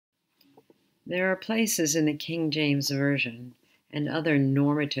There are places in the King James Version and other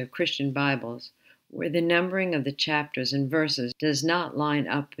normative Christian Bibles where the numbering of the chapters and verses does not line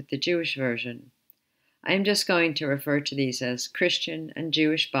up with the Jewish version. I am just going to refer to these as Christian and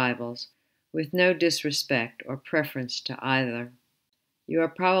Jewish Bibles, with no disrespect or preference to either. You are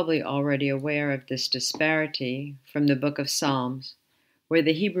probably already aware of this disparity from the book of Psalms, where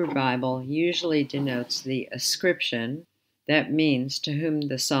the Hebrew Bible usually denotes the ascription, that means to whom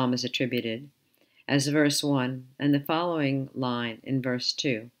the psalm is attributed, as verse 1 and the following line in verse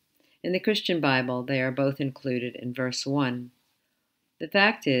 2. In the Christian Bible, they are both included in verse 1. The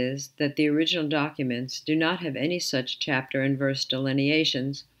fact is that the original documents do not have any such chapter and verse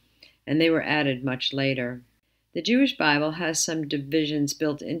delineations, and they were added much later. The Jewish Bible has some divisions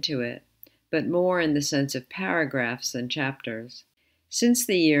built into it, but more in the sense of paragraphs than chapters. Since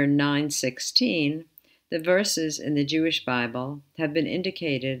the year 916, the verses in the Jewish Bible have been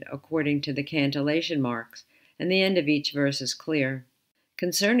indicated according to the cantillation marks, and the end of each verse is clear.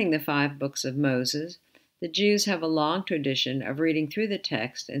 Concerning the 5 books of Moses, the Jews have a long tradition of reading through the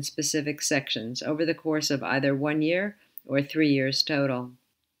text in specific sections over the course of either 1 year or 3 years total.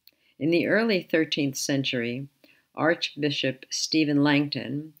 In the early 13th century, Archbishop Stephen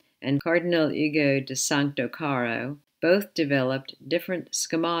Langton and Cardinal Ugo de Sancto Caro both developed different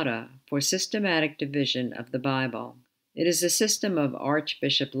schemata for systematic division of the Bible. It is the system of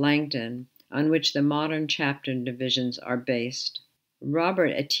Archbishop Langton on which the modern chapter divisions are based. Robert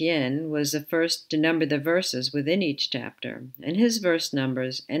Etienne was the first to number the verses within each chapter, and his verse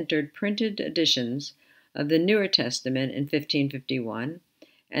numbers entered printed editions of the Newer Testament in 1551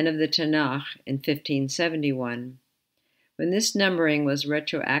 and of the Tanakh in 1571. When this numbering was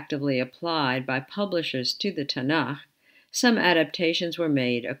retroactively applied by publishers to the Tanakh, some adaptations were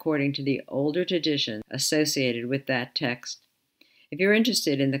made according to the older tradition associated with that text. If you're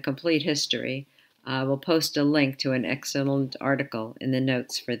interested in the complete history, I will post a link to an excellent article in the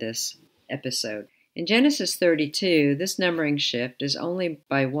notes for this episode. In Genesis 32, this numbering shift is only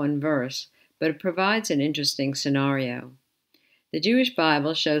by 1 verse, but it provides an interesting scenario. The Jewish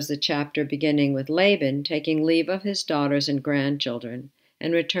Bible shows the chapter beginning with Laban taking leave of his daughters and grandchildren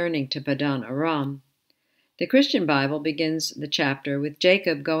and returning to Padan Aram. The Christian Bible begins the chapter with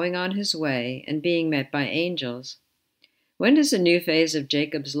Jacob going on his way and being met by angels. When does a new phase of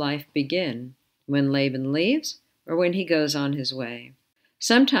Jacob's life begin? When Laban leaves, or when he goes on his way?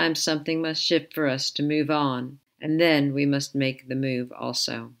 Sometimes something must shift for us to move on, and then we must make the move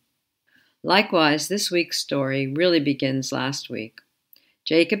also. Likewise, this week's story really begins last week.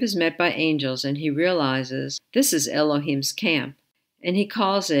 Jacob is met by angels and he realizes this is Elohim's camp, and he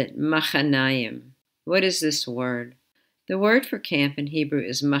calls it Machanayim. What is this word? The word for camp in Hebrew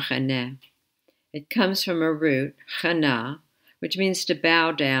is machaneh. It comes from a root, chana, which means to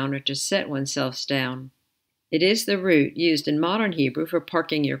bow down or to set oneself down. It is the root used in modern Hebrew for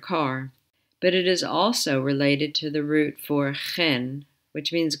parking your car, but it is also related to the root for chen,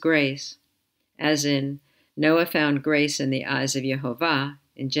 which means grace, as in, Noah found grace in the eyes of Yehovah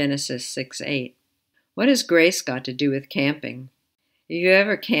in Genesis 6:8. What has grace got to do with camping? If you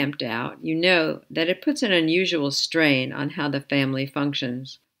ever camped out, you know that it puts an unusual strain on how the family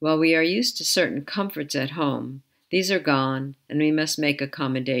functions. While we are used to certain comforts at home, these are gone, and we must make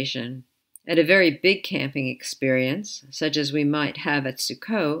accommodation. At a very big camping experience, such as we might have at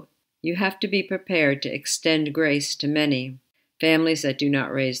Sukkot, you have to be prepared to extend grace to many. Families that do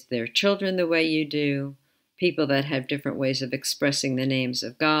not raise their children the way you do, people that have different ways of expressing the names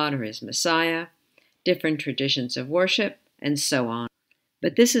of God or His Messiah, different traditions of worship, and so on.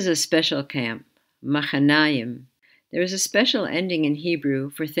 But this is a special camp, Machanayim. There is a special ending in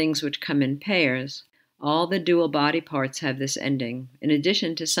Hebrew for things which come in pairs. All the dual body parts have this ending, in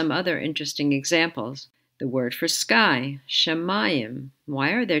addition to some other interesting examples. The word for sky, shamayim,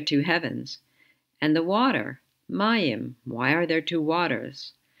 why are there 2 heavens? And the water, mayim, why are there 2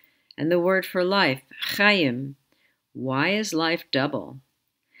 waters? And the word for life, chayim, why is life double?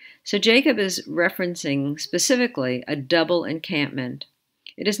 So Jacob is referencing specifically a double encampment.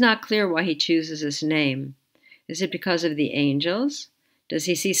 It is not clear why he chooses this name. Is it because of the angels? Does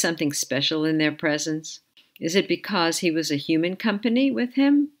he see something special in their presence? Is it because he was a human company with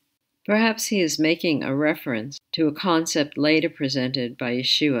him? Perhaps he is making a reference to a concept later presented by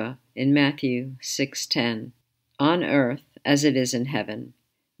Yeshua in Matthew 6:10, on earth as it is in heaven.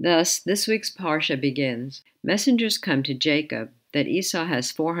 Thus, this week's Parsha begins. Messengers come to Jacob that Esau has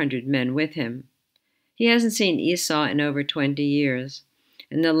 400 men with him. He hasn't seen Esau in over 20 years,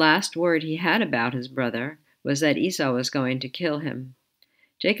 and the last word he had about his brother was that Esau was going to kill him.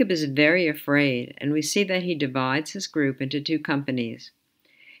 Jacob is very afraid, and we see that he divides his group into 2 companies.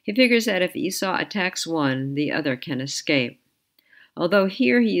 He figures that if Esau attacks one, the other can escape. Although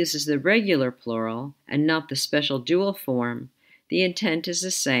here he uses the regular plural and not the special dual form, the intent is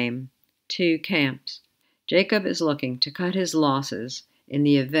the same: 2 camps. Jacob is looking to cut his losses in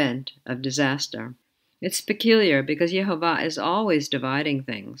the event of disaster. It's peculiar because Yehovah is always dividing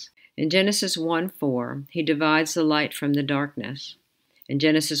things. In Genesis 1:4, he divides the light from the darkness. In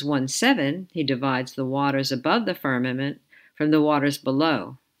Genesis 1:7, he divides the waters above the firmament from the waters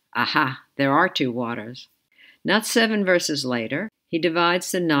below. Aha, there are 2 waters. Not 7 verses later, he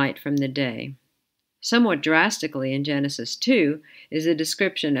divides the night from the day. Somewhat drastically in Genesis 2 is a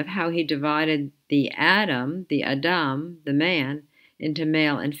description of how he divided the Adam, the man, into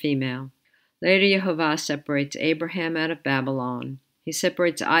male and female. Later, Yehovah separates Abraham out of Babylon. He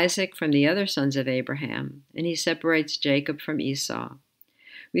separates Isaac from the other sons of Abraham, and he separates Jacob from Esau.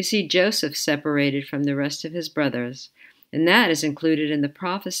 We see Joseph separated from the rest of his brothers, and that is included in the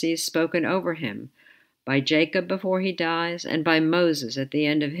prophecies spoken over him by Jacob before he dies and by Moses at the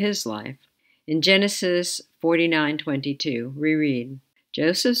end of his life. In Genesis 49:22, we read,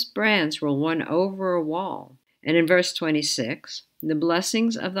 Joseph's brands will run over a wall. And in verse 26, the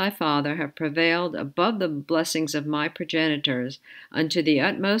blessings of thy father have prevailed above the blessings of my progenitors unto the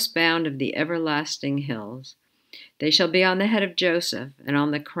utmost bound of the everlasting hills. They shall be on the head of Joseph, and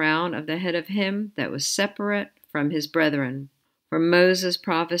on the crown of the head of him that was separate from his brethren. From Moses'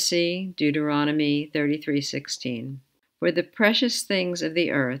 prophecy, Deuteronomy 33:16. For the precious things of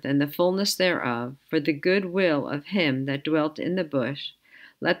the earth and the fullness thereof, for the good will of him that dwelt in the bush,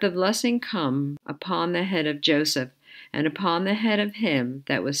 let the blessing come upon the head of Joseph, and upon the head of him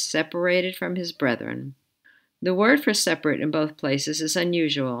that was separated from his brethren. The word for separate in both places is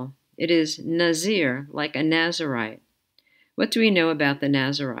unusual. It is Nazir, like a Nazarite. What do we know about the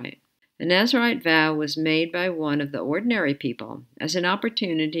Nazarite? The Nazarite vow was made by one of the ordinary people as an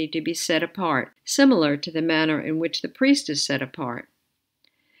opportunity to be set apart, similar to the manner in which the priest is set apart.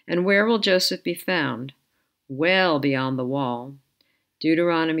 And where will Joseph be found? Well beyond the wall.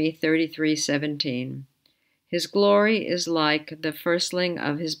 Deuteronomy 33:17. His glory is like the firstling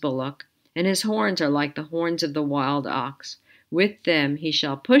of his bullock, and his horns are like the horns of the wild ox. With them he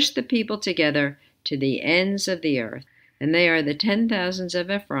shall push the people together to the ends of the earth. And they are the 10,000s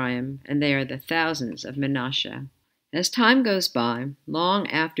of Ephraim, and they are the thousands of Manasseh. As time goes by, long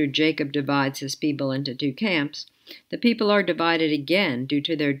after Jacob divides his people into 2 camps, the people are divided again due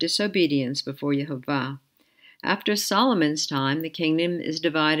to their disobedience before Yehovah. After Solomon's time, the kingdom is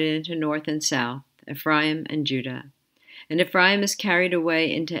divided into north and south, Ephraim and Judah. And Ephraim is carried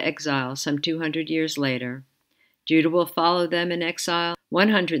away into exile some 200 years later. Judah will follow them in exile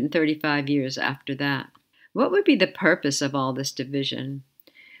 135 years after that. What would be the purpose of all this division?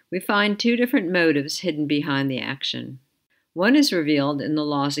 We find 2 different motives hidden behind the action. One is revealed in the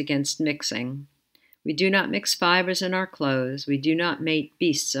laws against mixing. We do not mix fibers in our clothes. We do not mate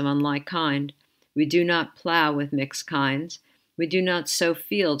beasts of unlike kind. We do not plow with mixed kinds. We do not sow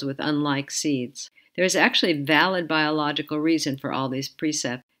fields with unlike seeds. There is actually valid biological reason for all these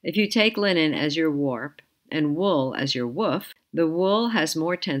precepts. If you take linen as your warp and wool as your woof, the wool has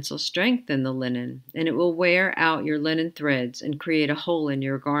more tensile strength than the linen, and it will wear out your linen threads and create a hole in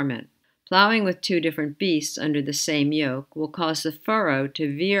your garment. Plowing with 2 different beasts under the same yoke will cause the furrow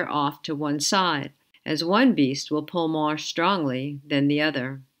to veer off to one side, as one beast will pull more strongly than the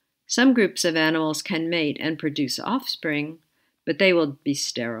other. Some groups of animals can mate and produce offspring, but they will be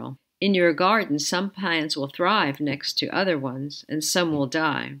sterile. In your garden, some plants will thrive next to other ones, and some will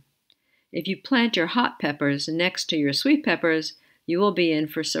die. If you plant your hot peppers next to your sweet peppers, you will be in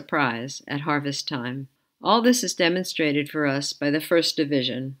for surprise at harvest time. All this is demonstrated for us by the first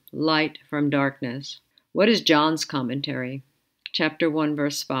division, light from darkness. What is John's commentary? Chapter 1,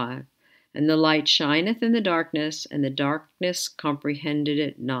 verse 5. And the light shineth in the darkness, and the darkness comprehended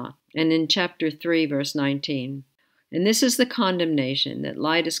it not. And in chapter 3, verse 19. And this is the condemnation, that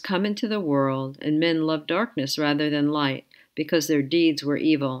light is come into the world, and men love darkness rather than light, because their deeds were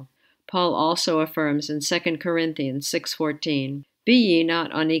evil. Paul also affirms in 2 Corinthians 6:14, Be ye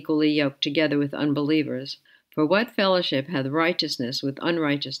not unequally yoked together with unbelievers. For what fellowship hath righteousness with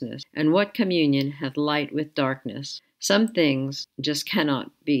unrighteousness, and what communion hath light with darkness? Some things just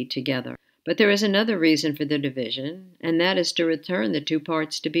cannot be together. But there is another reason for the division, and that is to return the 2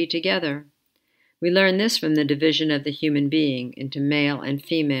 parts to be together. We learn this from the division of the human being into male and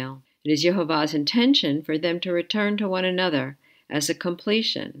female. It is Yehovah's intention for them to return to one another as a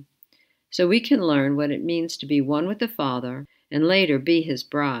completion. So we can learn what it means to be one with the Father and later be his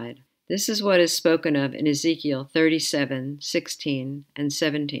bride. This is what is spoken of in Ezekiel 37:16 and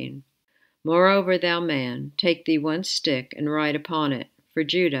 17. Moreover, thou man, take thee 1 stick and write upon it, for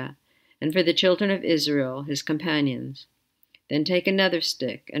Judah, and for the children of Israel his companions. Then take another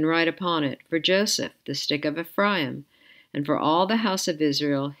stick, and write upon it, for Joseph, the stick of Ephraim, and for all the house of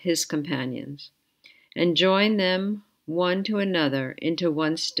Israel his companions. And join them one to another into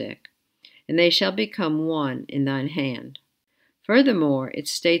one stick, and they shall become one in thine hand. Furthermore, it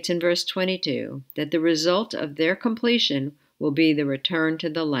states in verse 22 that the result of their completion will be the return to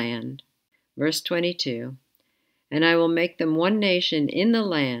the land. Verse 22, and I will make them one nation in the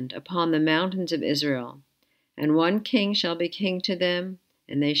land upon the mountains of Israel, and one king shall be king to them,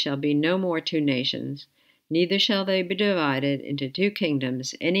 and they shall be no more two nations, neither shall they be divided into two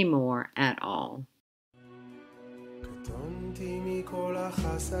kingdoms any more at all.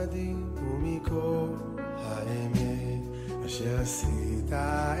 אשר עשית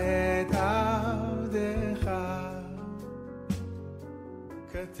את עבדך,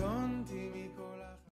 קטונתי